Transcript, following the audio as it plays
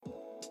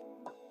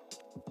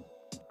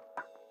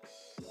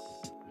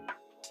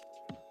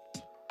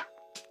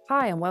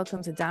Hi, and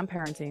welcome to Damn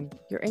Parenting,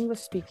 your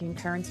English-speaking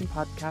parenting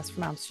podcast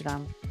from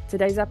Amsterdam.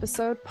 Today's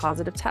episode,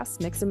 Positive Tests,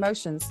 Mixed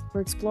Emotions.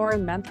 We're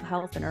exploring mental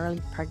health and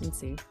early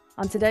pregnancy.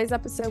 On today's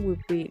episode, we'll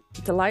be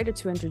delighted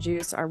to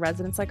introduce our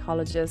resident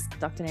psychologist,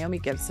 Dr. Naomi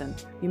Gibson.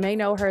 You may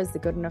know her as the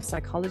Good Enough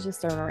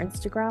Psychologist on our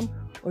Instagram,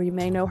 or you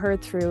may know her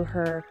through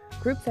her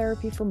group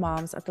therapy for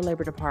moms at the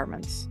Labour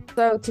Department.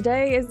 So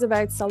today is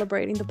about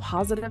celebrating the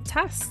positive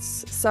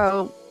tests.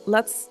 So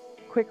let's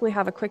quickly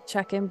have a quick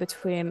check-in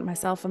between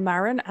myself and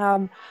Maren.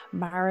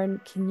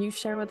 Maren, can you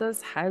share with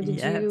us, how did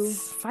you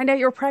find out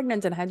you're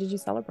pregnant and how did you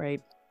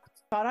celebrate?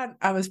 Thought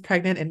I was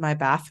pregnant in my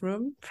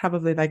bathroom,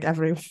 probably like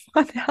everyone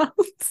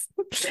else,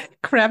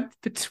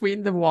 cramped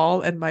between the wall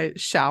and my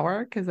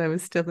shower because I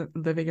was still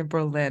living in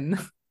Berlin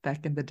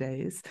back in the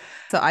days.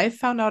 So I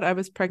found out I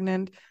was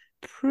pregnant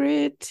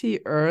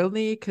pretty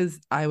early because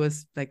I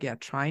was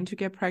trying to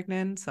get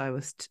pregnant. So I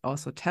was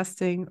also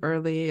testing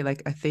early.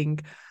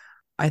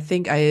 I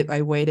think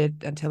I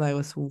waited until I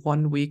was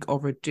 1 week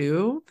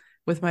overdue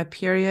with my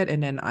period,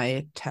 and then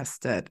I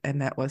tested,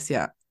 and that was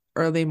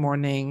early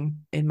morning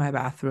in my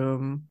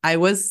bathroom. I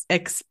was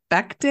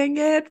expecting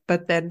it,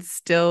 but then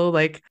still,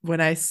 like, when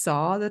I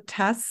saw the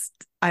test,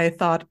 I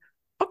thought,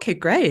 okay,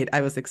 great,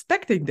 I was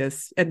expecting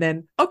this, and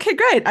then okay,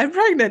 great, I'm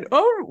pregnant.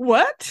 Oh,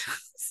 what?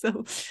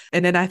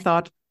 And then I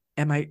thought,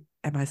 am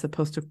I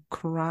supposed to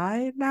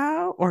cry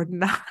now or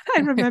not?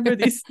 I remember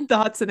these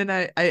thoughts, and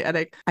then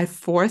I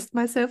forced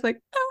myself, like,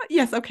 oh,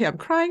 yes, okay, I'm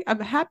crying, I'm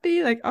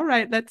happy, like, all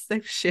right, let's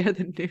share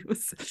the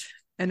news.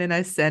 And then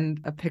I sent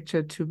a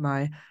picture to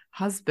my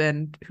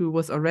husband, who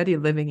was already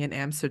living in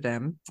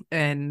Amsterdam,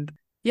 and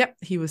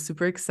he was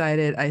super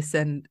excited. I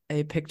sent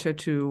a picture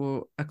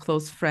to a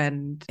close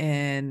friend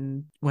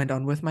and went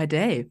on with my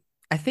day.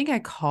 I think I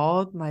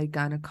called my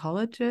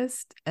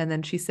gynecologist, and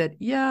then she said,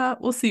 yeah,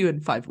 we'll see you in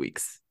 5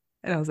 weeks.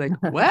 And I was like,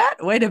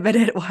 what? Wait a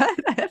minute. What?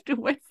 I have to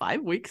wait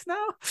 5 weeks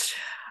now?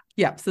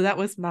 So that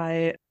was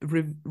my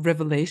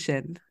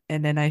revelation.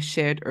 And then I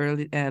shared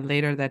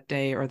later that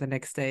day or the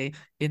next day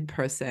in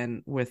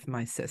person with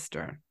my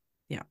sister.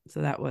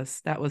 So that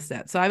was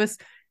that. So I was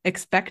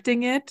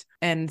expecting it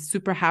and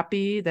super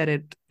happy that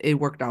it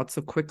worked out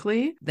so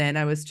quickly. Then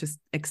I was just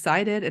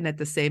excited, and at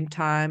the same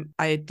time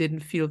I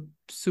didn't feel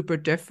super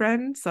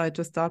different. So I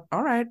just thought,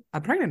 all right,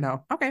 I'm pregnant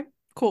now. Okay,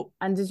 cool.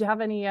 And did you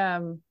have any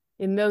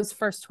in those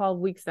first 12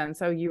 weeks then?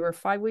 So you were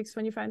 5 weeks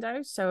when you found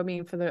out. So I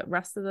mean, for the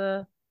rest of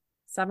the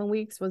 7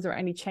 weeks, was there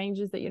any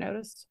changes that you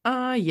noticed?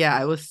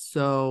 I was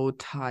so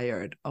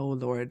tired. Oh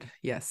Lord.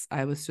 Yes.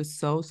 I was just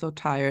so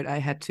tired.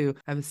 I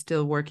was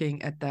still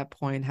working at that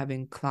point,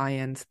 having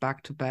clients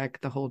back to back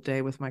the whole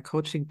day with my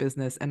coaching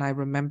business. And I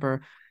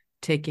remember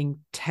taking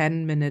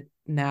 10-minute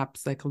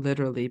naps, like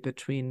literally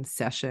between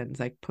sessions,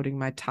 like putting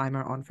my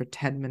timer on for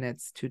 10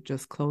 minutes to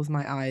just close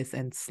my eyes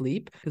and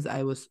sleep because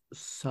I was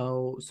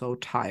so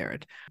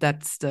tired.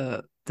 That's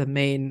the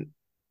main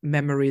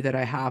memory that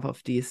I have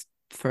of these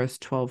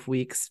first 12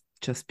 weeks,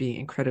 just being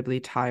incredibly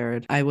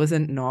tired. I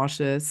wasn't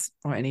nauseous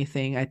or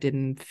anything. I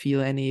didn't feel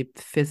any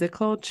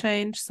physical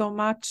change so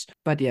much,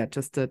 but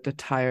just the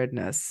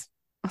tiredness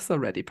was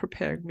already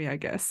preparing me, I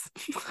guess.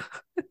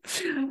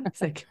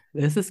 It's like,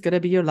 this is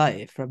gonna be your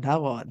life from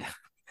now on.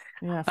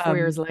 4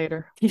 years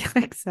later. Yeah,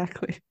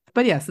 exactly.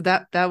 But so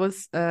that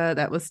was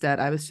that.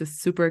 I was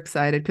just super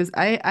excited because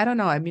I don't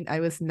know. I mean,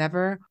 I was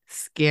never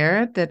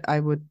scared that I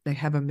would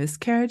have a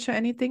miscarriage or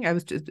anything. It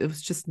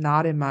was just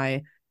not in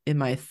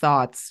my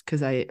thoughts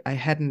because I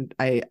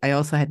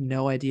also had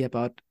no idea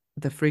about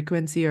the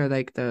frequency or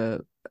like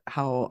the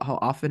how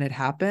often it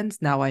happens.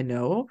 Now I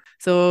know.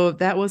 So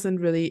that wasn't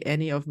really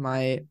any of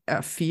my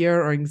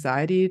fear or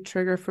anxiety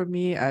trigger for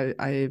me.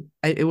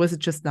 It was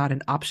just not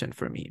an option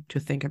for me to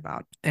think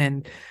about.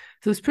 And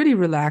so it was pretty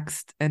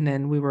relaxed. And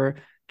then we were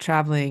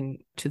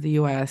traveling to the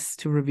US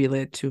to reveal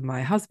it to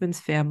my husband's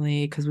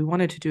family because we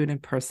wanted to do it in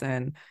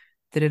person.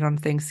 Did it on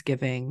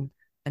Thanksgiving.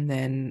 And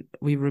then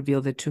we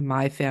revealed it to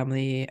my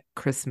family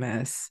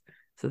Christmas.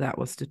 So that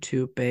was the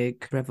two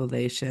big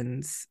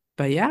revelations.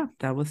 But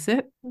that was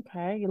it.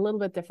 Okay, a little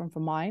bit different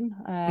from mine.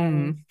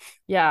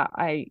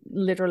 I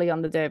literally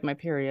on the day of my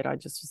period, I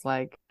just was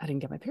like, I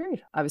didn't get my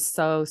period. I was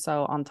so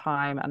on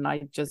time, and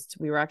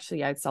we were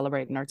actually out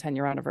celebrating our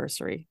 10-year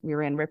anniversary. We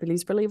were in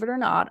Ripley's, believe it or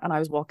not, and I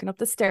was walking up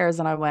the stairs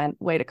and I went,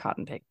 wait a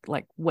cotton pick,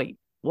 like, wait,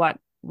 what?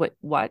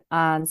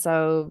 And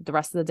so the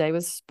rest of the day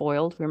was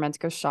spoiled. We were meant to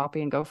go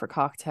shopping, go for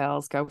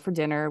cocktails, go for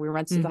dinner. We were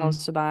meant to do the whole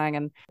shebang,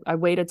 and I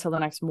waited till the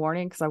next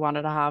morning because I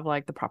wanted to have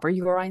like the proper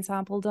urine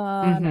sample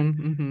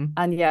done.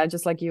 And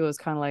just like you, was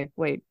kind of like,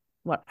 wait,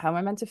 what? How am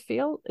I meant to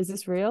feel? Is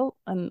this real?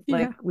 And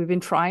like we've been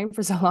trying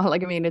for so long.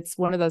 Like, I mean, it's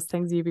one of those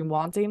things you've been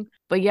wanting.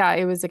 But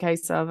it was a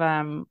case of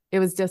it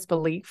was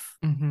disbelief.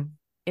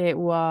 It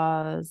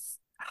was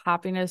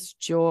happiness,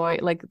 joy,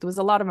 like there was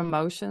a lot of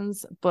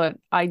emotions, but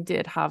I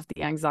did have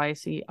the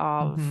anxiety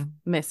of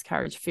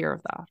miscarriage, fear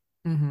of that.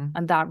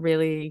 And that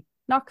really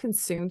not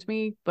consumed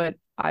me, but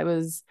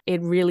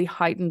it really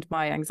heightened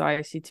my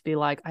anxiety to be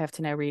like, I have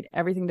to now read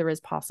everything there is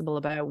possible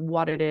about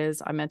what it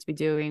is I'm meant to be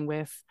doing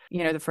with,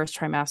 the first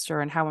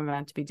trimester and how I'm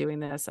meant to be doing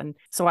this. And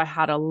so I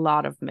had a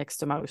lot of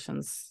mixed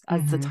emotions,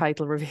 as the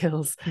title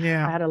reveals.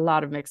 Yeah. I had a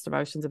lot of mixed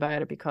emotions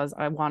about it because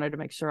I wanted to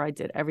make sure I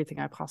did everything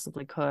I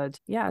possibly could.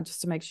 Yeah,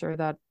 just to make sure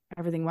that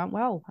everything went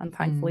well, and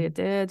thankfully it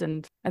did.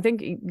 And I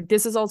think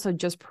this is also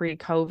just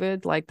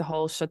pre-COVID, like the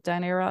whole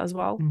shutdown era as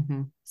well.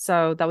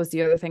 So that was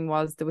the other thing,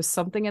 was there was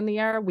something in the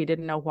air, we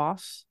didn't know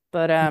what,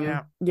 but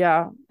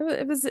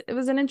it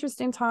was an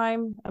interesting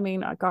time. I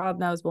mean, God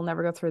knows we'll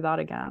never go through that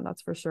again,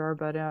 that's for sure.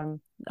 But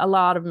a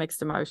lot of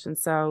mixed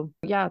emotions. So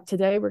yeah,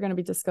 today we're going to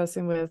be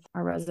discussing with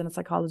our resident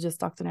psychologist,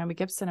 Dr. Naomi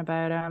Gibson,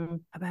 about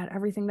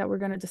everything that we're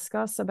going to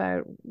discuss,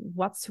 about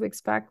what's to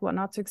expect, what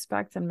not to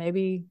expect, and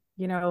maybe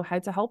how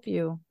to help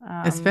you,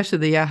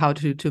 especially how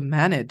to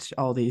manage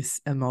all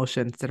these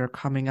emotions that are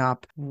coming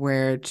up,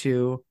 where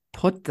to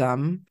put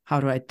them, how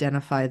to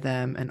identify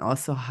them, and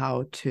also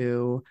how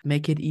to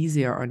make it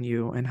easier on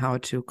you, and how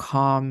to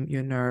calm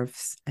your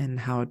nerves, and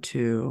how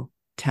to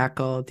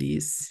tackle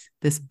this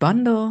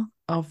bundle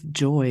of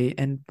joy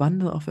and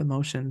bundle of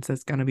emotions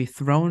that's going to be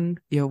thrown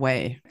your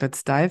way.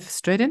 Let's dive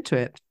straight into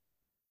it.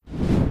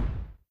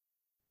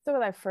 So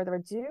without further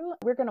ado,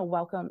 we're going to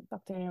welcome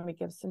Dr. Naomi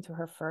Gibson to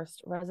her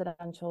first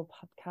residential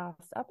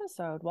podcast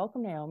episode.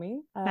 Welcome,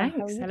 Naomi. Thanks.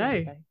 How are you Hello.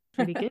 doing today?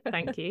 Really good,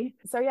 thank you.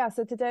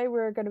 So today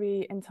we're going to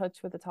be in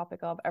touch with the topic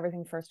of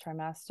everything first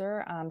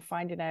trimester and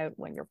finding out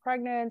when you're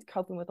pregnant,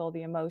 coping with all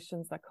the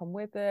emotions that come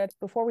with it.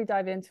 Before we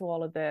dive into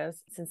all of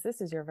this, since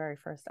this is your very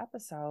first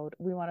episode,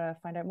 we want to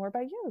find out more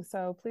about you.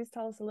 So please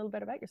tell us a little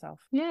bit about yourself.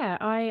 Yeah,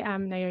 I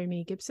am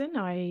Naomi Gibson.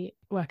 I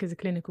work as a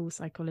clinical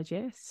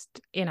psychologist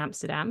in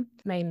Amsterdam,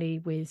 mainly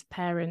with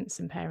parents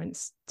and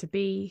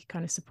parents-to-be,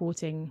 kind of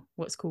supporting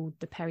what's called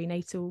the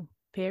perinatal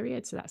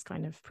period. So that's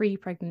kind of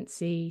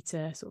pre-pregnancy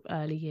to sort of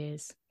early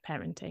years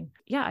parenting.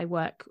 Yeah, I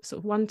work sort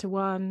of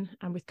one-to-one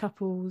and with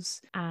couples,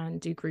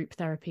 and do group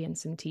therapy and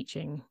some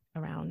teaching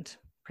around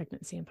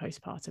pregnancy and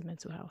postpartum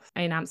mental health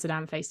in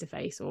Amsterdam,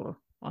 face-to-face or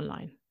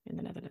online in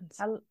the Netherlands.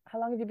 How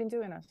long have you been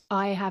doing it?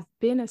 I have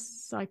been a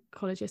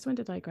psychologist. When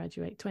did I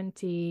graduate?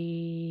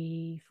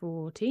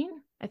 2014,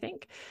 I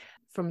think,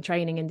 from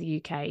training in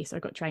the UK. So I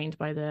got trained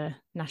by the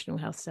National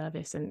Health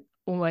Service and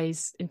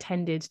always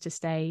intended to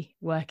stay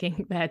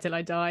working there till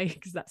I die,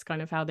 because that's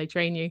kind of how they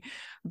train you.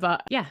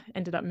 But yeah,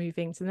 ended up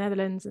moving to the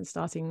Netherlands and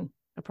starting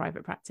a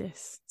private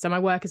practice. So my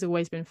work has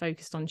always been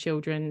focused on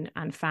children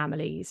and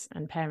families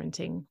and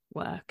parenting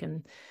work,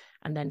 and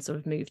then sort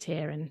of moved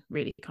here and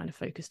really kind of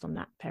focused on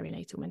that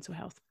perinatal mental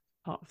health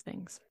part of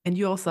things. And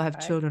you also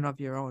have children of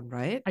your own,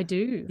 right? I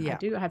do. Yeah. I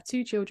do. I have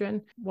two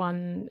children,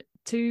 one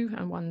 2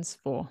 and one's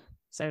 4.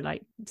 So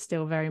like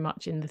still very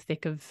much in the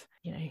thick of,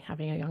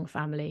 having a young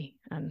family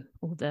and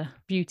all the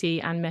beauty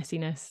and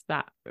messiness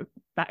that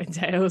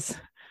entails.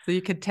 So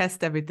you can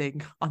test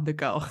everything on the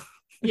go.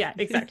 Yeah,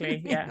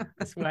 exactly. Yeah,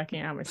 just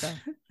working out myself.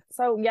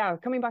 So yeah,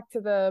 coming back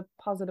to the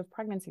positive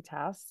pregnancy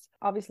test,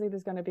 obviously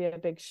there's going to be a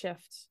big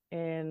shift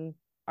in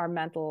our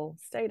mental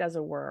state, as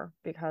it were,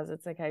 because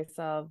it's a case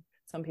of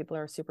some people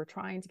are super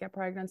trying to get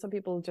pregnant. Some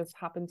people just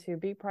happen to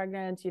be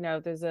pregnant.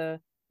 There's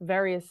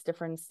various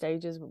different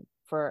stages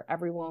for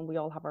everyone. We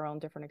all have our own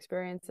different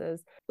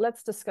experiences.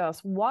 Let's discuss,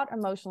 what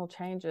emotional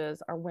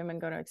changes are women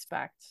going to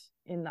expect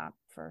in that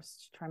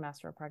first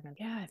trimester of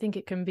pregnancy? Yeah, I think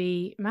it can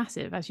be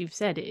massive. As you've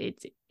said,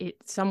 it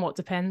somewhat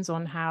depends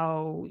on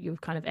how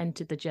you've kind of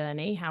entered the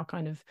journey, how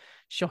kind of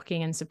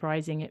shocking and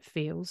surprising it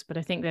feels. But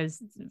I think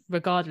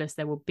regardless,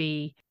 there will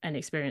be an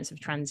experience of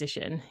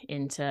transition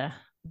into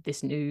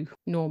this new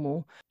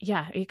normal.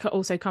 Yeah, it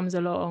also comes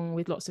along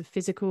with lots of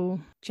physical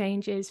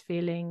changes,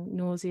 feeling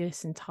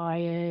nauseous and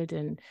tired,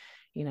 and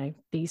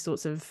these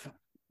sorts of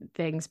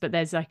things. But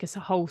there's like a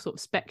whole sort of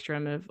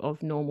spectrum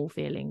of normal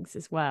feelings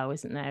as well,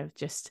 isn't there?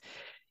 Just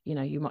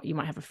you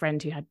might have a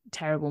friend who had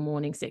terrible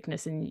morning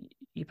sickness and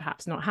you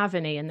perhaps not have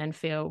any, and then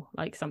feel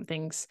like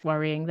something's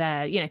worrying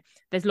there.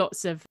 There's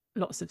lots of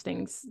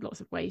things,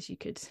 lots of ways you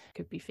could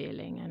be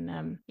feeling.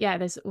 And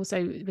there's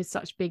also, with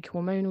such big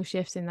hormonal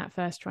shifts in that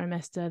first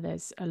trimester,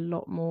 there's a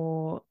lot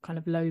more kind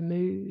of low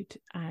mood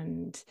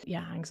and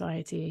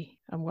anxiety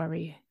and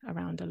worry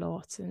around a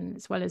lot, and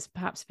as well as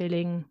perhaps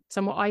feeling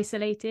somewhat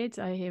isolated.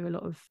 I hear a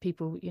lot of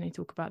people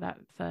talk about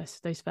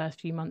those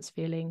first few months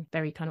feeling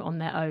very kind of on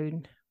their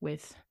own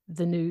with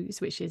the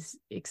news, which is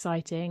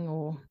exciting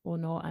or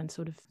not, and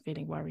sort of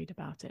feeling worried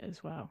about it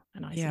as well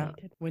and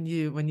isolated.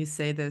 Yeah. When you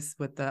say this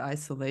with the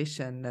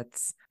isolation,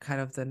 that's kind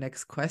of the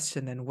next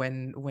question. And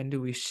when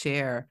do we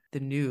share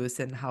the news,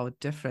 and how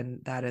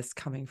different that is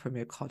coming from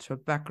your cultural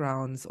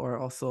backgrounds, or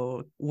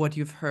also what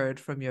you've heard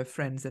from your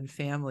friends and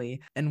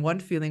family. And one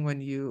feeling,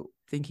 when you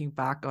thinking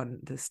back on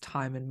this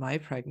time in my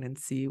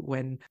pregnancy,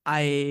 when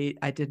I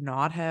did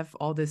not have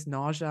all this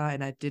nausea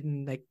and I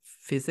didn't like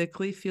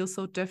physically feel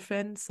so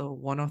different. So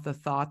one of the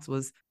thoughts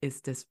was,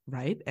 is this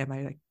right? Am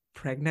I like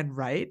pregnant,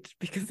 right?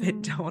 Because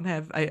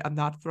I'm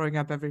not throwing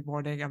up every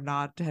morning. I'm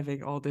not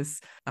having all this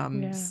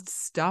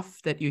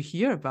stuff that you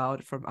hear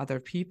about from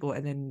other people.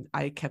 And then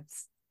I kept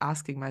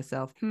asking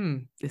myself,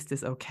 is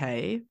this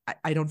okay?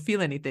 I don't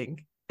feel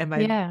anything. Am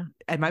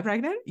I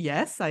pregnant?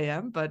 Yes, I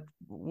am. But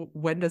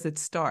when does it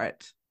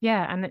start?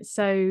 Yeah, and it's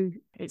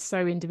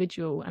so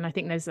individual, and I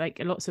think there's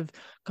like lots of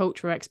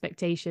cultural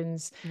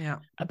expectations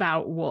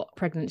about what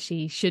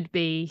pregnancy should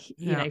be.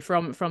 You know,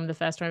 from the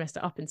first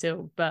trimester up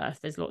until birth,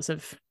 there's lots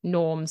of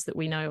norms that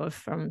we know of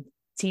from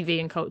TV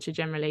and culture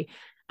generally.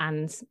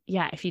 And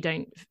if you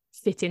don't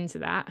fit into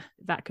that,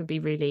 that could be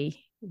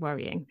really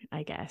worrying,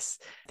 I guess.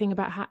 Thing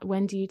about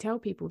when do you tell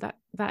people that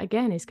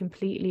again is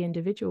completely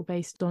individual,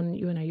 based on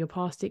your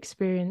past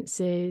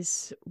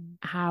experiences,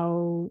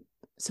 how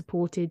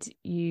supported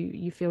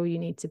you feel you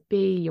need to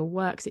be, your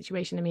work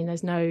situation. I mean,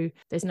 there's no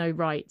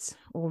right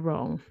or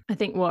wrong. I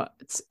think what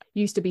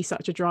used to be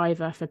such a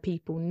driver for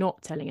people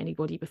not telling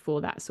anybody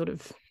before that sort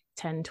of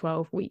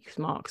 10-12 weeks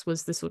marks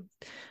was the sort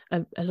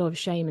of a lot of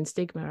shame and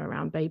stigma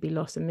around baby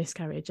loss and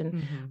miscarriage,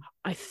 and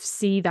I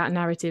see that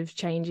narrative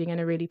changing in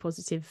a really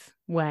positive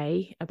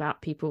way,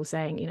 about people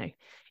saying,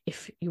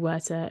 if you were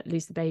to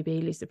lose the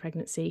baby, lose the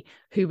pregnancy,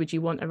 who would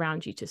you want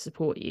around you to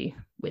support you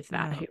with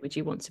that? Who would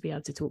you want to be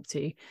able to talk to,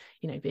 be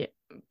it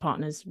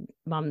partners,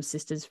 mums,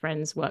 sisters,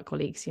 friends, work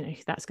colleagues?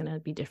 That's going to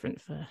be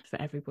different for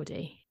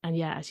everybody. And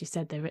as you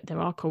said, there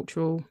are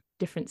cultural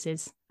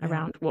differences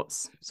around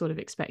what's sort of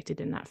expected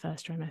in that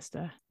first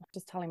trimester.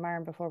 Just telling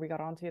Maren before we got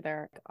onto you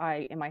there,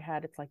 in my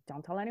head, it's like,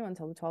 don't tell anyone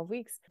until the 12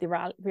 weeks.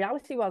 The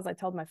reality was I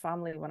told my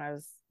family when I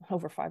was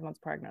over 5 months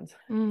pregnant.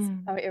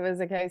 So it was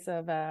a case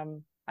of,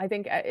 I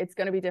think it's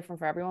going to be different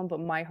for everyone, but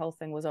my whole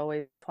thing was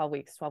always 12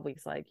 weeks,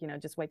 like,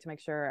 just wait to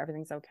make sure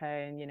everything's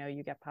okay and,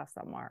 you get past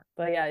that mark.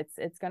 But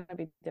it's going to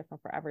be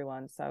different for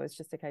everyone. So it's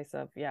just a case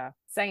of,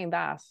 saying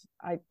that,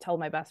 I told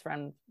my best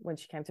friend when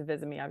she came to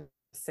visit me, I was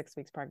 6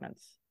 weeks pregnant,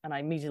 and I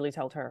immediately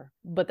told her.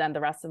 But then the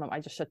rest of them, I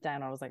just shut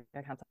down. I was like,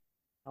 I can't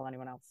tell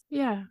anyone else.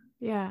 Yeah.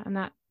 And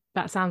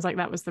that sounds like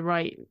that was the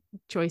right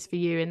choice for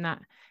you in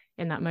that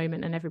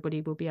moment, and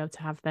everybody will be able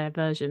to have their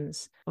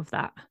versions of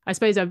that. I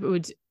suppose I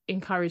would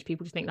encourage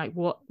people to think like,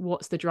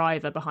 what's the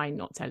driver behind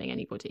not telling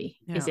anybody?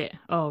 Is it,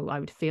 I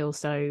would feel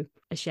so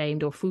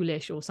ashamed or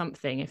foolish or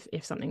something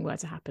if something were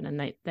to happen,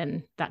 and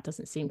then that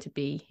doesn't seem to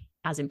be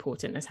as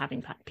important as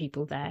having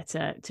people there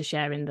to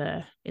share in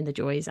the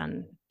joys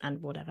and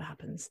whatever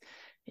happens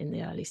in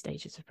the early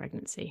stages of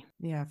pregnancy.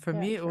 For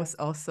me, it was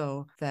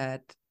also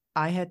that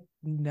I had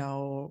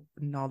no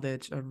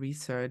knowledge or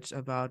research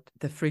about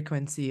the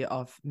frequency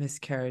of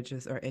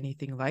miscarriages or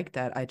anything like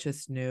that. I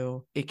just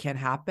knew it can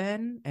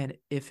happen. And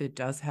if it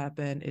does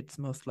happen, it's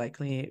most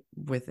likely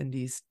within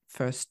these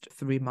first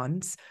 3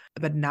 months.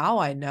 But now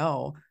I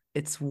know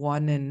it's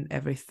 1 in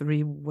every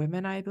 3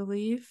 women, I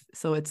believe.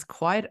 So it's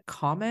quite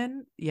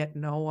common, yet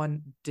no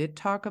one did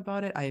talk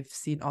about it. I've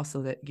seen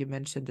also that you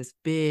mentioned this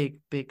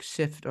big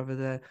shift over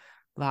the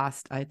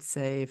last, I'd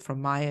say,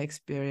 from my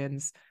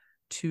experience,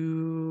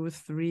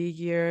 2-3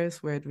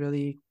 years, where it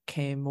really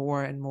came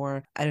more and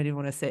more, I don't even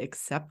want to say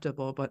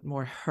acceptable, but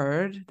more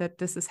heard that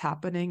this is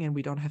happening and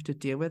we don't have to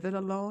deal with it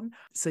alone.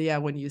 So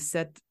when you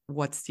said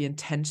what's the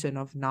intention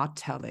of not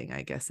telling,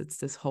 I guess it's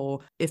this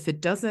whole, if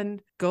it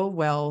doesn't go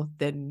well,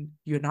 then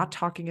you're not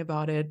talking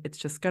about it. It's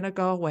just going to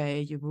go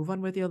away. You move on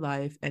with your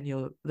life,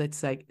 and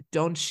it's like,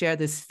 don't share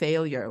this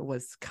failure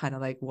was kind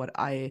of like what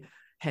I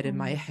had in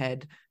my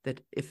head,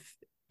 that if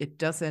it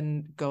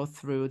doesn't go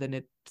through, then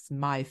it's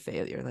my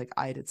failure. Like,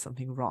 I did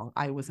something wrong.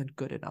 I wasn't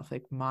good enough.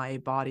 Like, my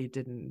body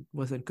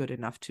wasn't good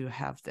enough to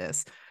have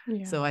this.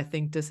 So I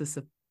think this is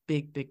a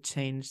big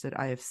change that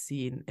I have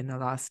seen in the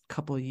last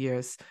couple of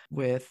years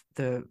with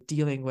the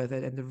dealing with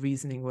it and the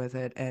reasoning with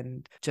it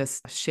and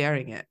just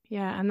sharing it.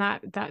 And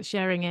that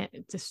sharing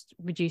it just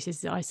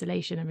reduces the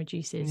isolation and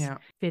reduces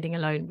feeling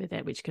alone with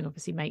it, which can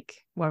obviously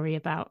make worry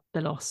about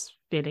the loss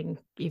feeling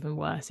even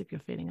worse if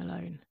you're feeling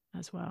alone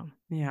as well.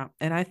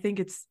 And I think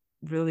it's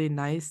really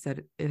nice that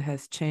it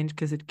has changed,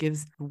 because it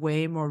gives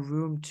way more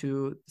room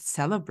to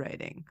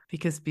celebrating.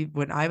 Because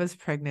when I was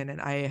pregnant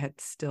and I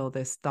had still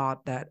this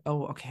thought that,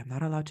 I'm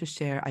not allowed to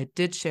share. I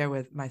did share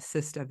with my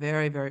sister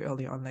very, very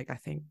early on, like I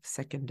think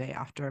second day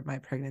after my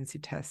pregnancy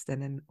test,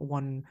 and then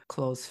one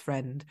close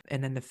friend,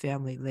 and then the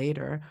family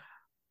later.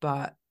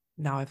 But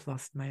now I've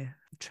lost my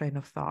train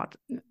of thought.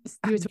 You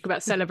were talking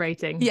about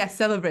celebrating.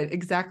 Celebrate.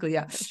 Exactly.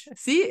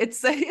 See,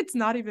 it's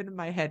not even in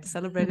my head.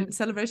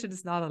 Celebration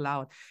is not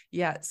allowed.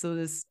 So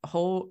this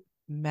whole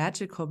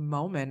magical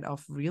moment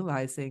of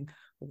realizing,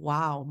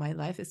 wow, my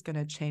life is going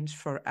to change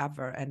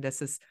forever. And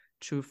this is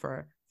true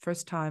for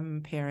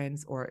first-time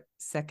parents or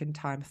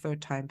second-time,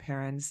 third-time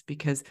parents,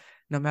 because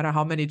no matter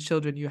how many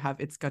children you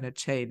have, it's going to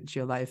change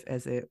your life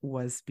as it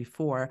was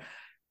before.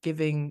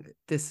 Giving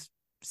this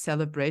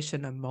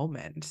celebration a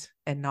moment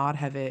and not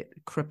have it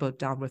crippled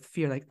down with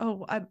fear, like,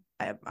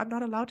 I'm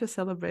not allowed to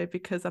celebrate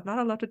because I'm not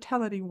allowed to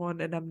tell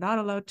anyone, and I'm not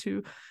allowed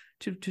to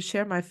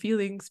share my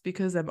feelings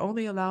because I'm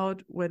only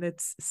allowed when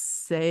it's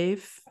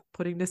safe,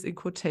 putting this in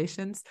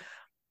quotations.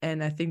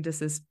 And I think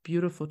this is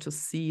beautiful to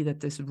see that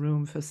this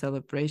room for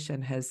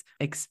celebration has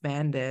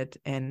expanded.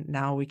 And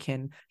now we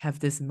can have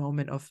this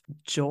moment of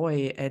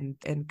joy and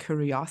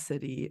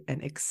curiosity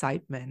and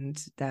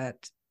excitement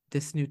that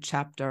this new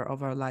chapter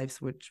of our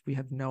lives, which we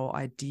have no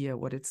idea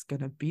what it's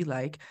going to be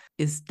like,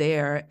 is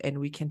there. And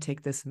we can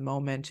take this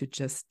moment to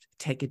just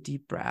take a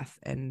deep breath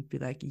and be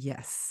like,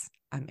 yes,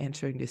 I'm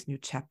entering this new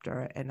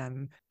chapter and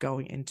I'm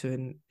going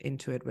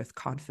into it with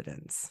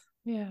confidence.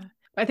 Yeah.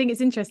 I think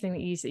it's interesting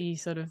that you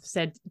sort of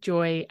said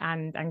joy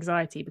and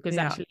anxiety, because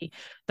actually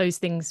those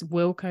things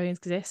will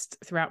coexist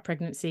throughout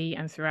pregnancy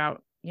and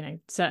throughout,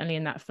 certainly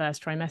in that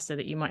first trimester,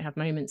 that you might have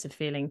moments of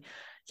feeling,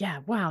 yeah,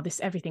 wow,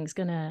 everything's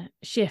going to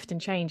shift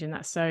and change. And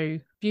that's so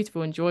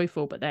beautiful and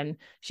joyful. But then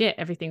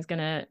everything's going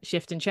to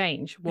shift and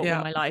change. What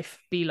will my life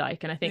be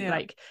like? And I think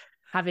like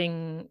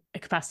having a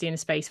capacity and a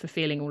space for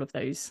feeling all of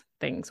those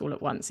things all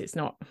at once, it's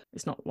not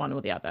one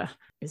or the other,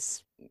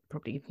 is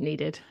probably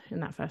needed in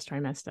that first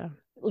trimester.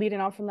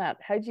 Leading on from that,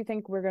 how do you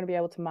think we're going to be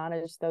able to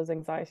manage those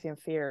anxiety and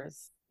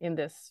fears in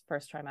this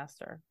first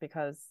trimester?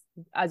 Because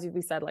as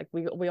we said, like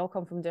we all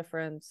come from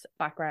different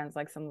backgrounds.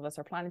 Like some of us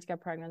are planning to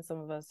get pregnant, some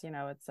of us,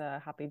 it's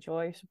a happy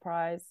joy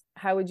surprise.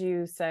 How would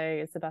you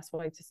say is the best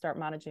way to start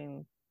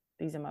managing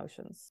these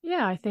emotions?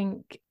 Yeah, I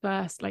think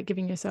first, like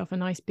giving yourself a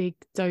nice big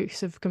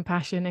dose of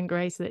compassion and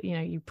grace that,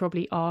 you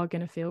probably are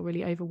going to feel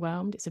really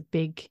overwhelmed. It's a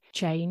big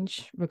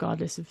change,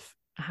 regardless of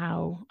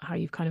how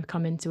you've kind of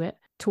come into it.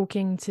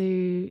 Talking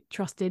to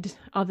trusted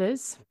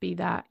others, be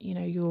that,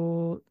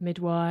 your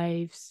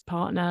midwives,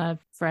 partner,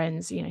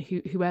 friends,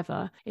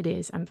 whoever it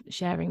is, and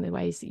sharing the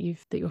ways that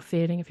you're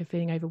feeling, if you're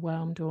feeling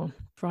overwhelmed or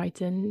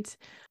frightened.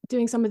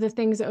 Doing some of the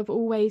things that have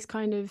always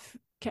kind of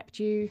kept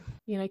a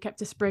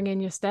spring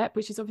in your step,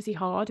 which is obviously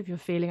hard if you're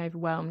feeling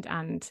overwhelmed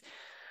and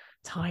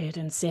tired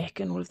and sick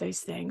and all of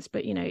those things.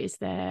 But is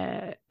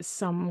there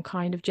some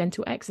kind of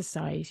gentle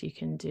exercise you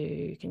can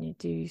do? Can you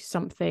do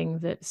something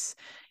that's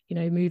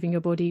moving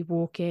your body,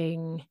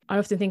 walking? I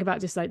often think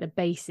about just like the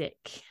basic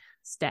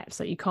steps.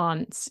 Like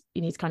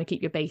you need to kind of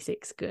keep your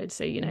basics good.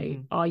 So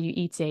are you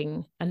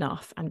eating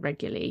enough and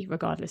regularly,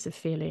 regardless of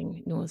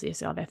feeling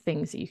nauseous? Are there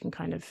things that you can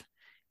kind of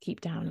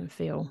keep down and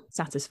feel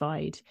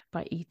satisfied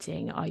by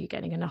eating? Are you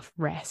getting enough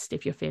rest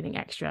if you're feeling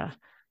extra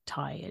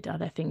tired? Are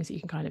there things that you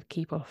can kind of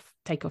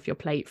take off your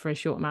plate for a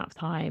short amount of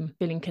time?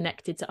 Feeling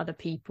connected to other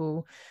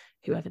people,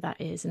 whoever that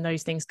is. And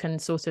those things can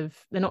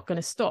they're not going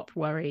to stop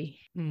worry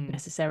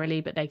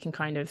necessarily, but they can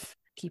kind of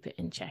keep it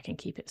in check and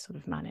keep it sort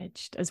of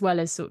managed, as well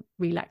as sort of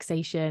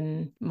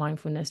relaxation,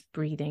 mindfulness,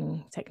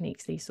 breathing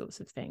techniques. These sorts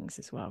of things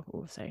as well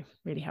also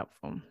really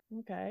helpful.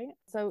 Okay,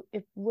 so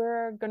if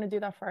we're going to do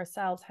that for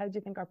ourselves, how do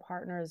you think our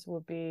partners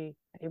will be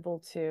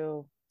able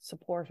to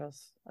support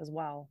us as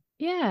well?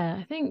 Yeah,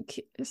 I think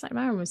it's like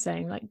Maren was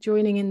saying, like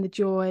joining in the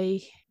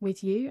joy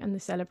with you and the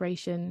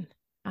celebration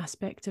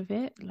aspect of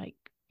it, like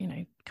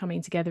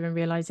coming together and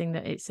realizing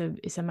that it's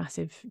a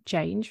massive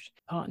change.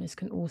 Partners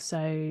can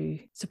also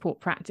support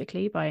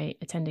practically by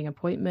attending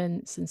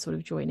appointments and sort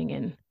of joining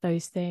in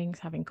those things,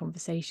 having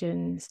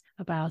conversations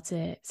about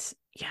it.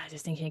 Yeah,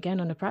 just thinking again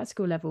on a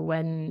practical level,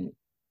 when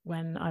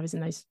I was in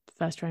those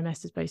first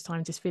trimesters, both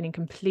times, just feeling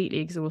completely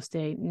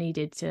exhausted,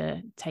 needed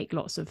to take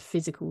lots of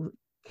physical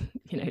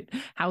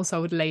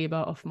household labor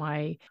off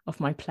my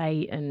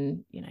plate,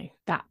 and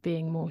that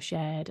being more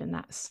shared, and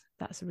that's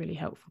a really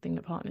helpful thing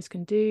that partners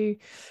can do.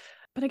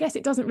 But I guess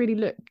it doesn't really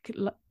look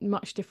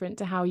much different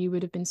to how you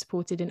would have been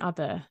supported in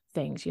other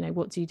things.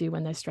 What do you do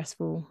when there's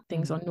stressful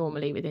things on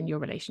normally within your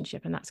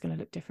relationship? And that's going to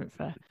look different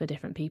for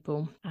different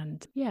people.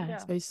 And I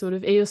suppose sort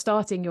of you're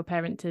starting your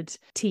parenthood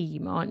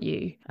team, aren't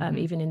you?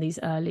 Even in these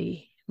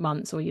early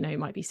months, or it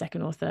might be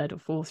second or third or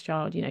fourth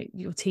child,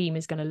 your team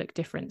is going to look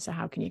different. So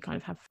how can you kind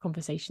of have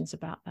conversations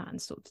about that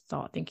and sort of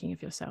start thinking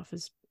of yourself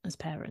as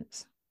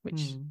parents,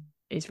 which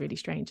is really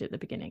strange at the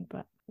beginning.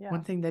 But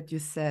one thing that you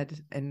said,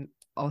 and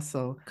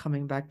also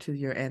coming back to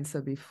your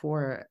answer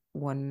before,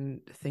 one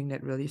thing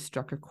that really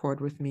struck a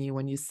chord with me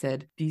when you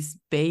said these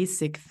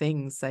basic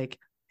things like,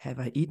 have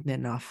I eaten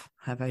enough?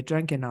 Have I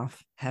drank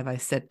enough? Have I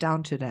sat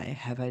down today?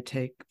 Have I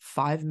take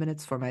 5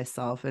 minutes for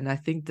myself? And I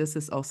think this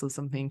is also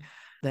something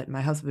that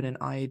my husband and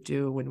I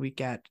do when we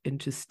get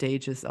into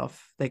stages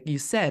of, like you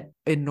said,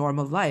 in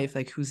normal life,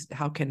 like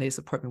how can they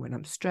support me when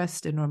I'm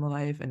stressed in normal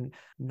life and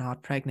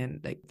not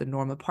pregnant, like the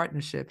normal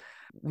partnership.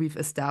 We've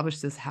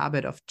established this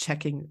habit of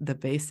checking the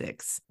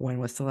basics. When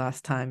was the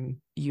last time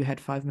you had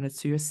 5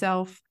 minutes to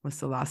yourself? Was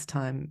the last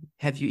time,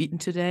 have you eaten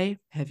today?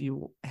 Have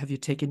you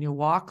taken your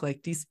walk?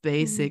 Like these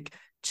basic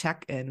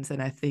check-ins.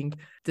 And I think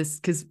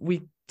this, because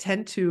we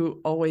tend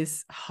to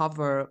always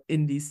hover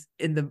in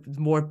the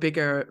more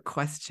bigger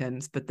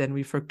questions, but then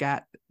we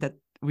forget that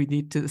we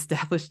need to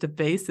establish the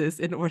basis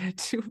in order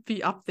to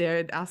be up there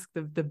and ask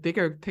the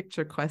bigger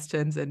picture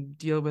questions and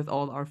deal with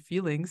all our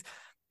feelings.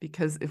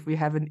 Because if we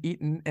haven't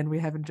eaten and we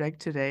haven't drank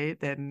today,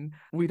 then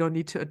we don't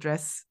need to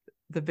address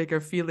the bigger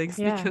feelings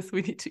because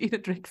we need to eat a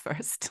drink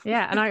first.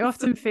 Yeah. And I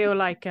often feel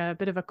like a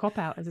bit of a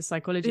cop-out as a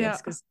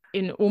psychologist, because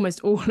in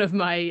almost all of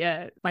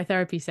my my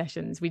therapy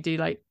sessions, we do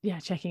like,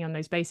 checking on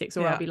those basics,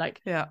 or I'll be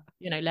like,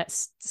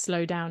 let's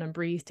slow down and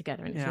breathe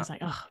together. And it feels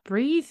like, oh,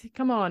 breathe?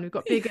 Come on, we've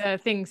got bigger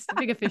things,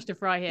 bigger fish to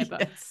fry here.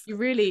 But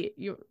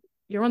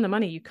you're on the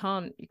money. You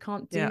can't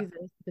do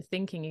the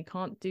thinking, you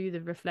can't do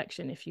the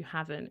reflection if you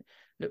haven't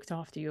looked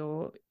after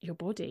your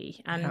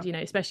body. And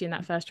especially in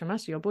that first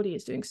trimester, your body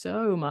is doing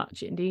so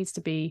much. It needs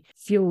to be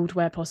fueled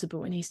where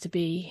possible. It needs to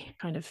be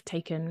kind of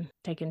taken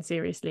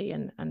seriously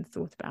and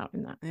thought about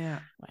in that way.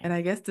 And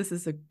I guess this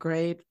is a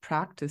great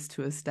practice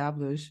to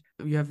establish.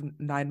 You have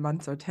 9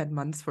 months or 10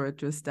 months for it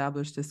to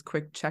establish this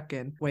quick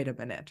check-in. Wait a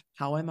minute,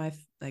 how am I,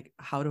 like,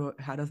 how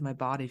does my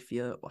body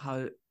feel?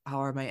 How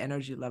are my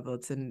energy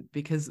levels? And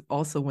because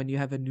also when you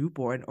have a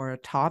newborn or a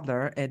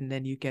toddler and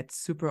then you get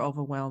super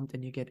overwhelmed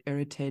and you get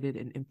irritated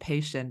and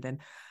impatient, and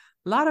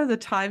a lot of the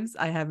times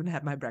I haven't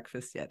had my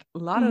breakfast yet. A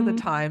lot of the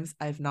times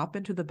I've not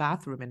been to the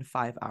bathroom in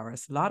 5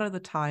 hours. A lot of the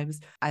times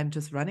I'm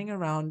just running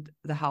around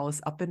the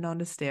house up and down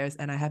the stairs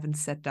and I haven't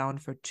sat down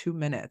for 2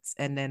 minutes.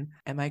 And then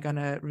am I going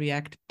to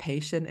react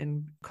patient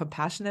and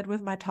compassionate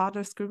with my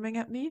toddler screaming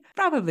at me?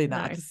 Probably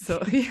not. No. So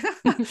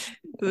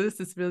this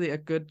is really a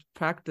good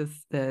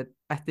practice that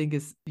I think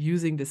is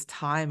using this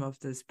time of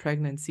this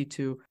pregnancy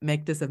to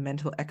make this a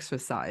mental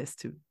exercise,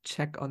 to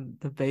check on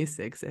the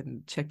basics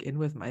and check in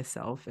with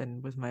myself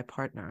and with my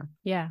partner.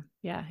 Yeah,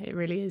 it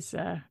really is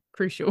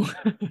crucial.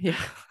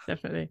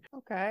 Definitely.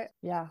 Okay.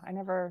 Yeah, I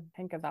never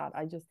think of that.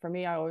 For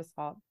me, I always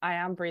thought I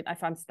am breathing.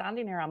 If I'm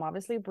standing here, I'm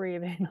obviously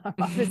breathing. I'm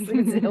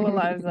obviously still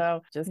alive.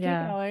 So just keep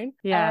going.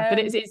 Yeah, but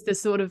it's the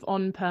sort of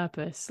on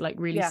purpose, like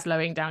really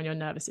slowing down your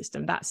nervous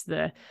system. That's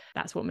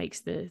what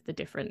makes the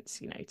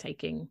difference.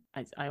 Taking,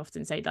 I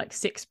often say, like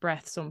 6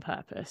 breaths on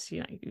purpose.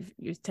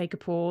 You take a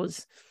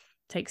pause,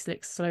 take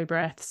 6 slow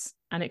breaths,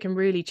 and it can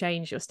really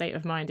change your state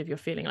of mind if you're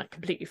feeling like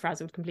completely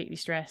frazzled, completely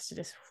stressed. To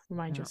just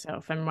remind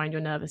yourself and remind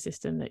your nervous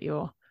system that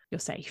you're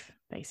safe,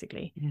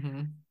 basically.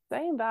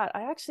 Saying that,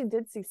 I actually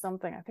did see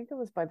something, I think it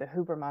was by the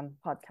Huberman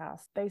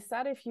podcast. They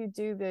said if you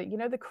do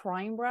the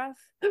crying breath,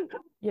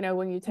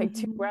 when you take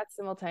 2 breaths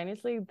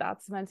simultaneously,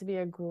 that's meant to be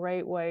a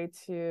great way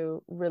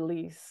to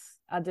release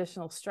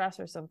additional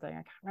stress or something. I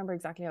can't remember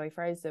exactly how he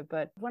phrased it,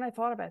 but when I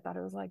thought about that,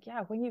 it was like,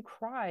 when you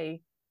cry,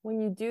 when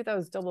you do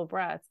those double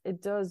breaths,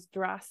 it does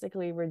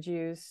drastically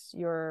reduce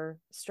your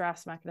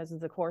stress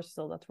mechanisms, the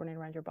cortisol that's running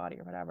around your body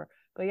or whatever.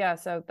 But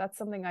so that's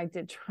something I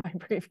did try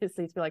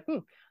previously to be like,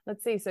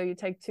 let's see. So you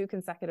take 2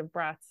 consecutive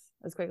breaths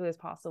as quickly as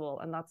possible,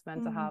 and that's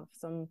meant to have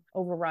some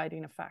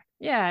overriding effect.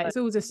 Yeah, it's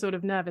all just sort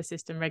of nervous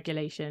system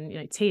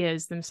regulation.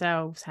 Tears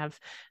themselves have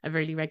a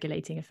really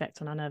regulating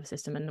effect on our nervous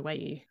system, and the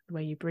way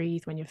you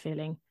breathe when you're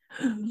feeling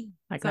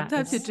like that.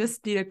 Sometimes you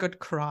just need a good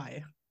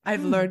cry.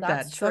 I've learned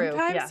that true.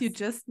 Sometimes you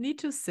just need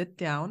to sit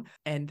down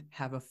and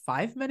have a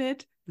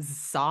 5-minute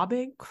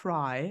sobbing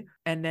cry,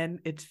 and then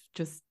it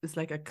just is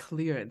like a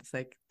clearance,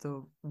 like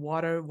the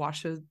water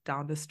washes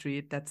down the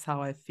street. That's how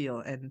I feel.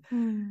 And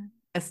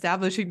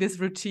establishing this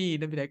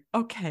routine and be like,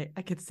 okay,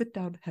 I can sit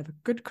down, have a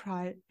good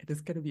cry, and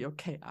it's going to be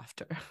okay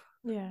after.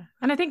 Yeah.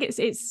 And I think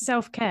it's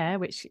self-care,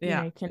 which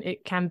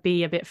it can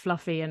be a bit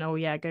fluffy and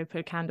go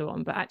put a candle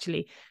on, but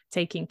actually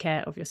taking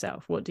care of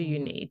yourself. What do you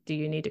need? Do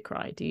you need a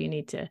cry? Do you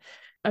need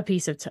a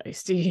piece of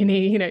toast? Do you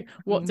need,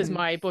 what does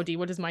my body,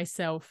 what does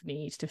myself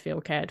need to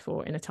feel cared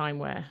for in a time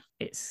where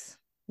it's,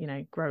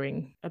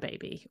 growing a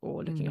baby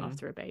or looking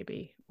after a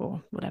baby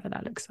or whatever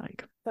that looks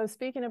like. So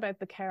speaking about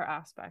the care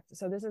aspect,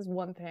 so this is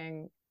one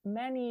thing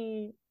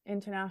many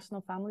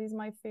international families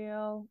might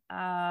feel.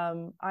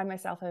 I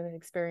myself have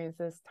experienced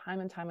this time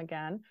and time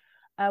again.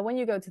 When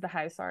you go to the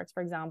house arts,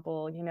 for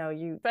example,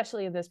 you,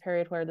 especially in this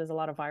period where there's a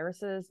lot of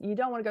viruses, you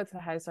don't want to go to the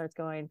house arts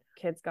going,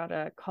 kid's got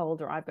a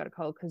cold or I've got a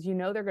cold, because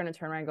they're going to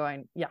turn around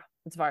going,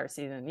 it's virus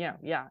season.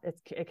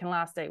 It can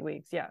last 8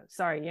 weeks.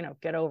 Sorry,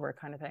 get over it,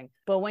 kind of thing.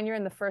 But when you're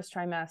in the first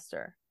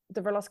trimester,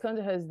 the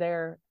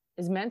Verloskundige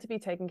is meant to be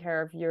taking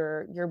care of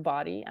your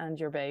body and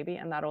your baby,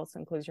 and that also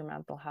includes your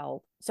mental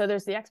health. So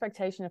there's the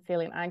expectation of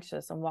feeling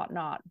anxious and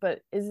whatnot,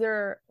 but is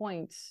there a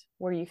point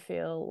where you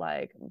feel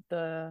like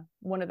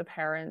one of the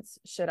parents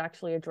should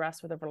actually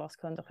address with a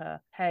Verloskundige,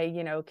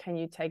 hey, can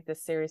you take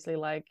this seriously?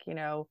 Like,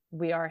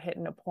 we are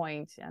hitting a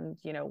point, and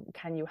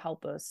can you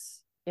help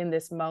us in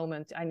this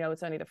moment? I know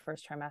it's only the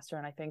first trimester,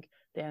 and I think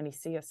they only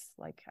see us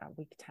like at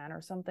week 10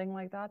 or something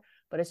like that,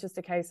 but it's just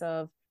a case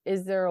of,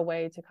 is there a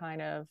way to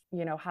kind of,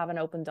 have an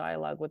open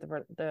dialogue with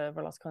the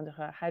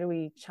Verloskundige? How do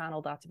we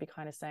channel that to be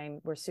kind of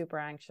saying, we're super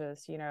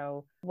anxious,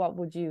 what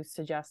would you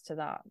suggest to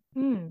that?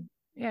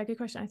 Yeah, good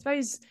question. I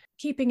suppose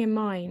keeping in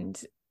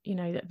mind,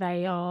 that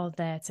they are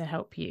there to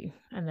help you,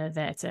 and they're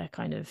there to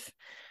kind of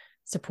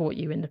support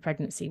you in the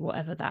pregnancy,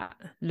 whatever that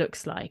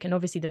looks like. And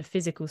obviously the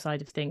physical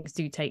side of things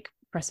do take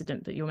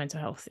precedent that your mental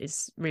health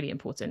is really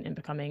important in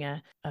becoming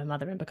a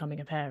mother and becoming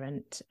a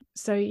parent.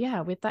 So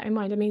yeah, with that in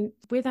mind, I mean,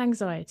 with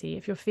anxiety,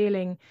 if you're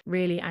feeling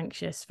really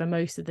anxious for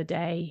most of the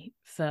day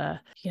for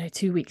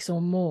 2 weeks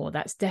or more,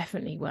 that's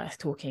definitely worth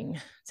talking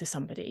to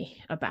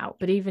somebody about.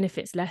 But even if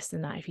it's less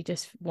than that, if you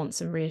just want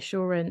some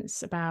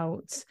reassurance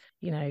about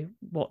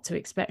what to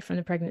expect from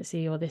the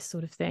pregnancy or this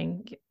sort of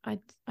thing,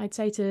 I'd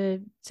say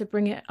to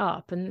bring it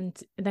up,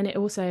 and then it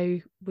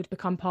also would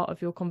become part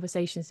of your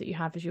conversations that you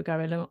have as you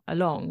go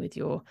along with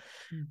your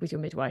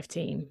midwife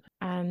team.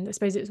 And I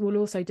suppose it will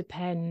also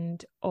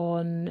depend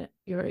on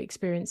your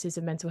experiences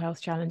of mental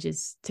health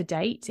challenges to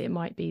date. It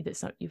might be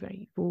that you've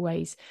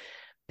always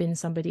been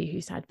somebody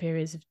who's had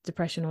periods of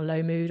depression or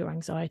low mood or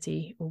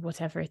anxiety or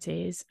whatever it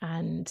is,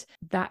 and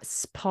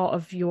that's part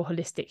of your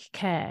holistic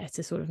care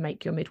to sort of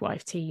make your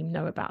midwife team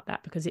know about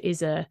that, because it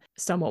is a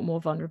somewhat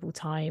more vulnerable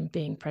time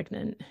being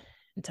pregnant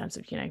in terms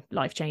of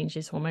life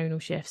changes,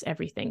 hormonal shifts,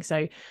 everything.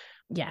 So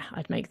yeah,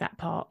 I'd make that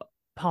part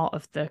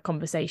of the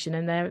conversation,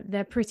 and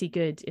they're pretty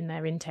good in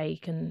their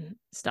intake and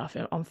stuff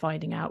on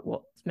finding out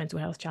what mental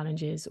health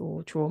challenges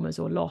or traumas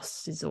or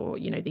losses or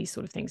these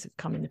sort of things have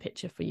come in the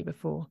picture for you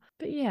before.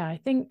 But yeah, I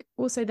think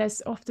also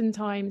there's often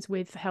times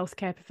with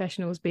healthcare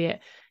professionals, be it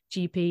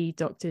GP,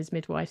 doctors,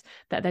 midwives,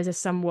 that there's a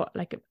somewhat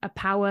like a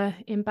power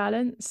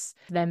imbalance,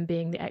 them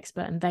being the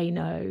expert and they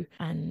know.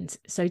 And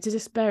so to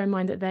just bear in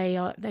mind that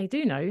they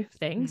do know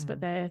things,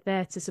 but they're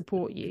there to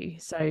support you.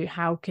 So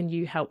how can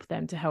you help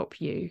them to help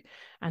you?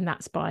 And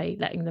that's by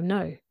letting them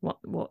know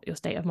what your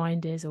state of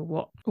mind is or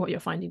what you're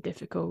finding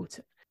difficult.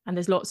 And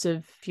there's lots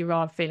of, if you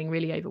are feeling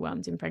really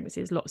overwhelmed in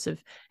pregnancy, there's lots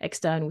of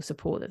external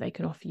support that they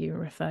can offer you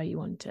and refer you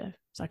on to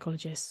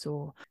psychologists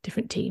or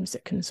different teams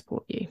that can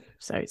support you.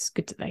 So it's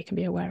good that they can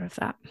be aware of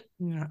that.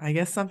 Yeah, I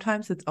guess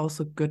sometimes it's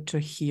also good to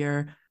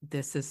hear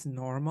this is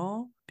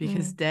normal,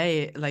 because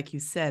they, like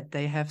you said,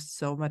 they have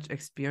so much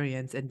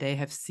experience and they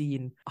have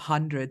seen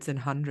hundreds and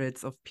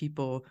hundreds of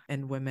people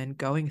and women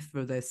going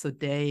through this. So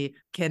they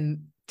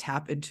can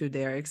tap into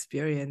their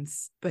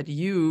experience. But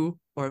you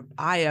or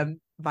I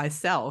am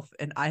myself,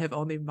 and I have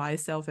only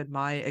myself and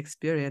my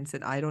experience,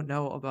 and I don't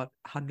know about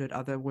 100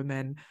 other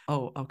women.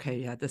 Oh, okay,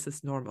 yeah, this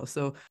is normal.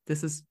 So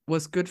this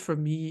was good for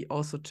me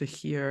also to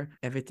hear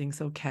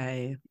everything's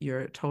okay.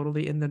 You're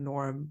totally in the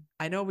norm.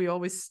 I know we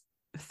always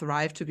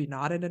thrive to be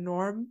not in a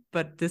norm,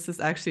 but this is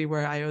actually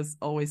where I was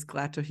always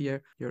glad to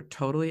hear you're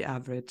totally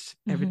average.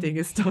 Everything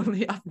is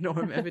totally up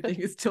norm. Everything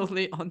is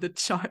totally on the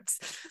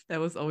charts.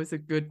 That was always a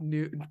good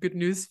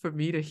news for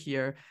me to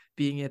hear,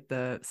 being it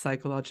the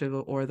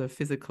psychological or the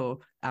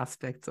physical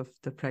aspects of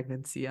the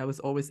pregnancy. I was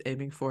always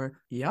aiming for,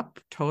 yep,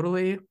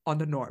 totally on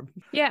the norm.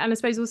 Yeah, and I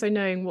suppose also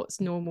knowing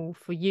what's normal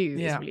for you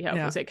is really helpful.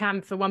 Yeah. So it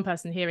can, for one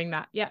person hearing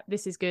that, yeah,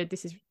 this is good,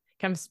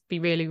 can be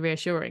really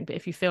reassuring. But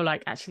if you feel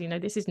like, actually, no,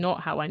 this is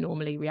not how I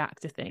normally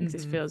react to things,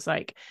 this feels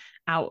like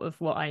out of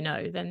what I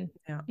know, then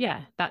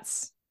yeah,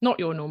 that's not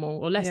your normal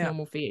or less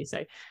normal for you.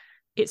 So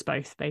it's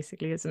both,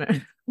 basically, isn't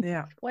it?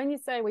 Yeah. When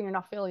you're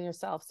not feeling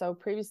yourself, so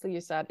previously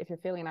you said if you're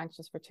feeling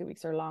anxious for 2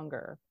 weeks or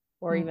longer,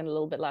 or even a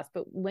little bit less,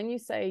 but when you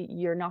say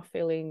you're not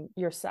feeling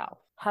yourself,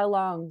 how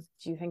long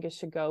do you think it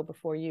should go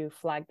before you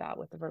flag that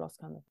with the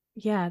Verloskunde?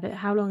 Yeah,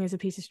 how long is a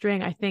piece of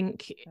string? I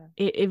think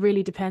it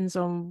really depends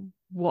on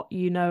what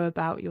you know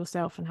about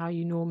yourself and how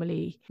you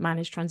normally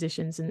manage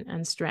transitions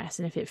and stress.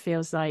 And if it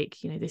feels like,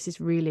 this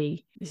is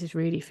really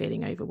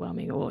feeling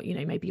overwhelming, or,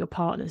 maybe your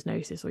partner's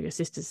noticed or your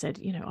sister said,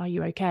 are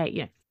you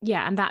okay?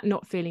 Yeah. And that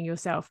not feeling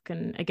yourself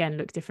can, again,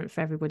 look different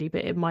for everybody,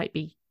 but it might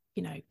be,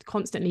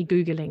 constantly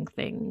Googling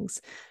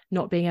things,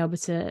 not being able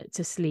to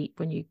sleep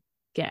when you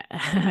get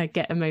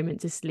a moment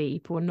to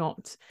sleep, or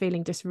not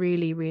feeling just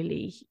really,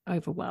 really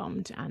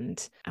overwhelmed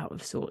and out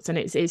of sorts. And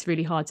it's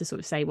really hard to sort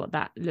of say what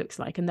that looks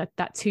like. And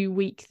that 2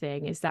 week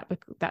thing is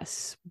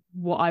that's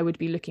what I would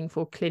be looking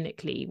for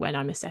clinically when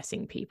I'm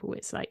assessing people.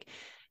 It's like,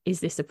 is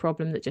this a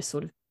problem that just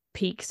sort of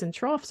peaks and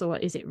troughs, or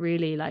is it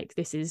really like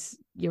this is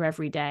your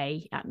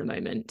everyday at the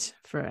moment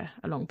for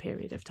a long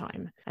period of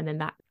time? And then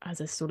that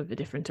has a sort of a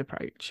different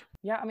approach.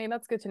 Yeah, I mean,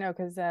 that's good to know,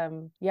 because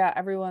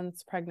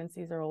everyone's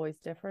pregnancies are always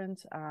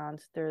different,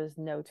 and there's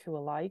no two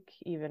alike.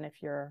 Even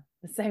if you're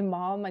the same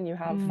mom and you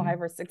have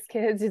 5 or 6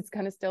 kids, it's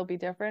going to still be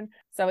different.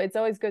 So it's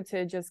always good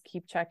to just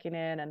keep checking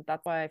in. And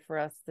that's why for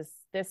us,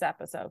 this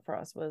episode for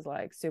us was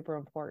like super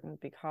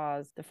important,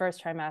 because the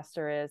first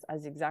trimester is,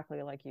 as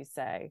exactly like you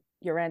say,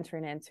 you're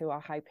entering into a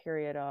high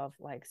period of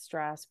like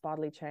stress,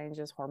 bodily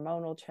changes,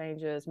 hormonal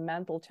changes,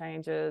 mental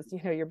changes.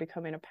 You're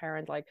becoming a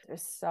parent. Like,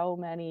 there's so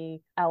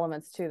many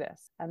elements to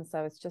this. And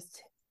so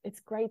it's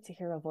great to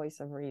hear a voice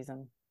of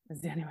reason,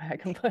 is the only way I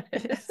can put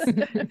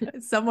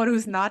it. Someone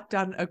who's not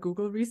done a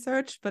Google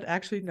research, but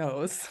actually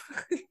knows.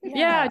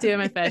 Yeah, I do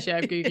my fair share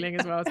of Googling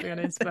as well, to be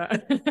honest.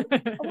 But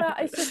well,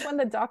 it's just when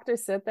the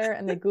doctors sit there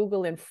and they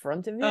Google in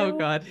front of you. Oh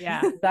God.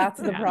 Yeah, that's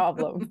the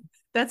problem.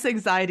 That's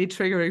anxiety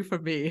triggering for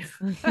me.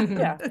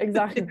 Yeah,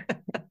 exactly.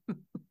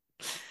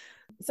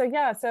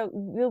 So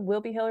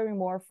we'll be hearing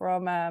more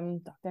from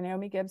Dr.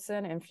 Naomi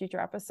Gibson in future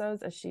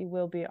episodes, as she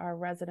will be our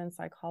resident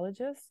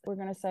psychologist. We're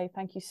going to say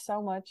thank you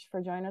so much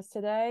for joining us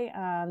today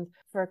and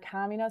for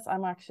calming us.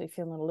 I'm actually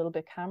feeling a little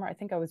bit calmer. I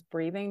think I was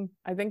breathing.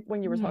 I think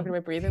when you were talking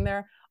about breathing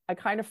there, I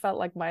kind of felt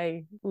like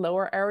my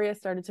lower area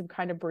started to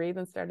kind of breathe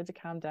and started to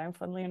calm down,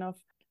 funnily enough.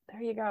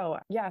 There you go.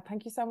 Yeah,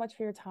 thank you so much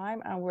for your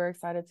time. And we're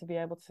excited to be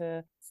able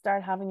to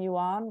start having you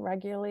on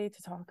regularly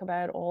to talk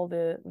about all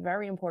the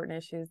very important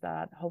issues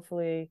that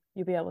hopefully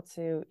you'll be able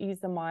to ease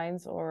the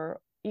minds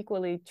or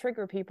equally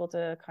trigger people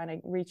to kind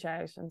of reach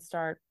out and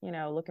start,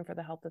 looking for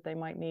the help that they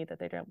might need that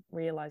they don't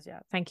realize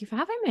yet. Thank you for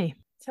having me.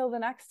 Till the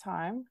next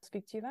time,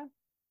 speak to you then.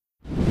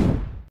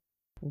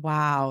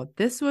 Wow,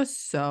 this was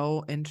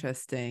so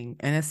interesting.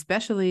 And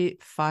especially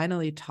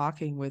finally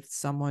talking with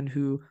someone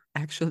who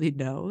actually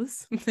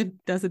knows.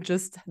 It doesn't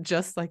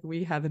just like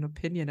we have an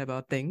opinion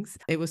about things.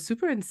 It was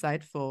super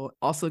insightful.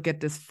 Also get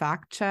this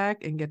fact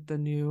check and get the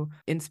new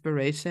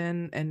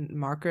inspiration and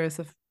markers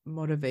of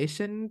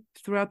motivation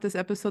throughout this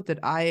episode that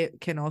I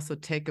can also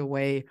take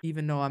away,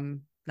 even though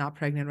I'm not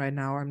pregnant right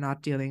now, or I'm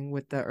not dealing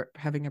with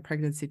having a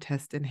pregnancy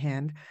test in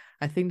hand.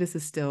 I think this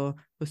is still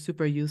was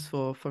super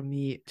useful for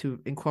me to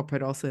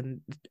incorporate also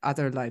in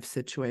other life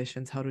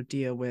situations, how to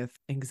deal with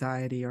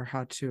anxiety or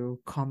how to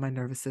calm my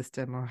nervous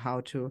system or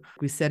how to,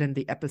 we said in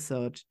the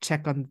episode,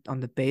 check on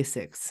the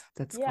basics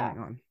that's going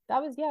on.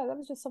 That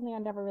was just something I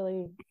never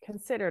really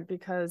considered,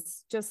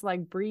 because just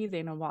like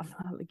breathing and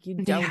whatnot, like you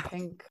don't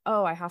think,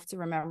 oh, I have to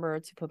remember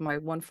to put my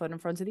one foot in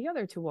front of the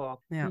other to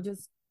walk. You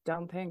just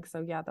don't think.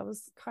 So yeah, that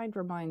was a kind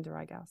reminder,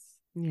 I guess.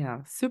 Yeah,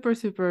 super,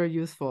 super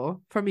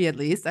useful for me, at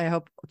least. I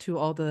hope to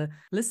all the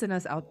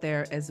listeners out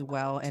there as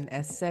well. And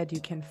as said,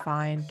 you can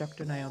find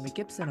Dr. Naomi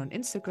Gibson on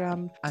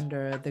Instagram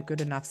under The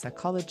Good Enough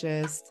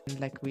Psychologist. And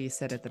like we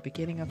said at the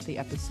beginning of the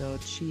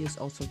episode, she is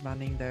also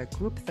running the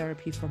group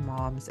therapy for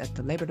moms at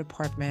the labor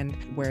department,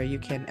 where you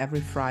can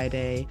every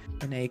Friday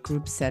in a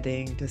group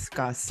setting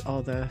discuss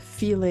all the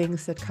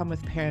feelings that come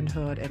with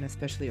parenthood, and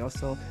especially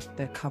also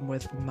that come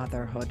with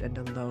motherhood and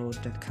the load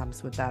that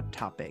comes with that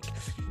topic.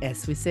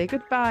 As we say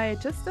goodbye,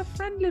 just a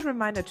friendly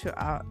reminder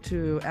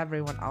to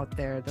everyone out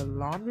there: the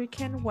laundry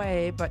can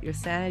wait, but your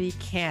sanity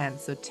can't.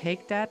 So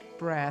take that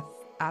breath.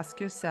 Ask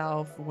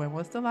yourself, when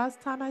was the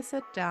last time I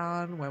sat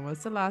down? When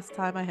was the last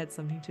time I had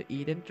something to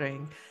eat and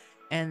drink?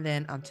 And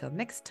then until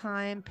next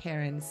time,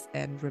 parents,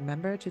 and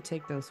remember to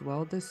take those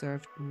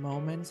well-deserved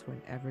moments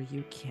whenever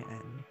you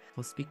can.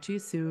 We'll speak to you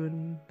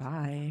soon.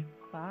 Bye.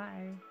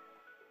 Bye.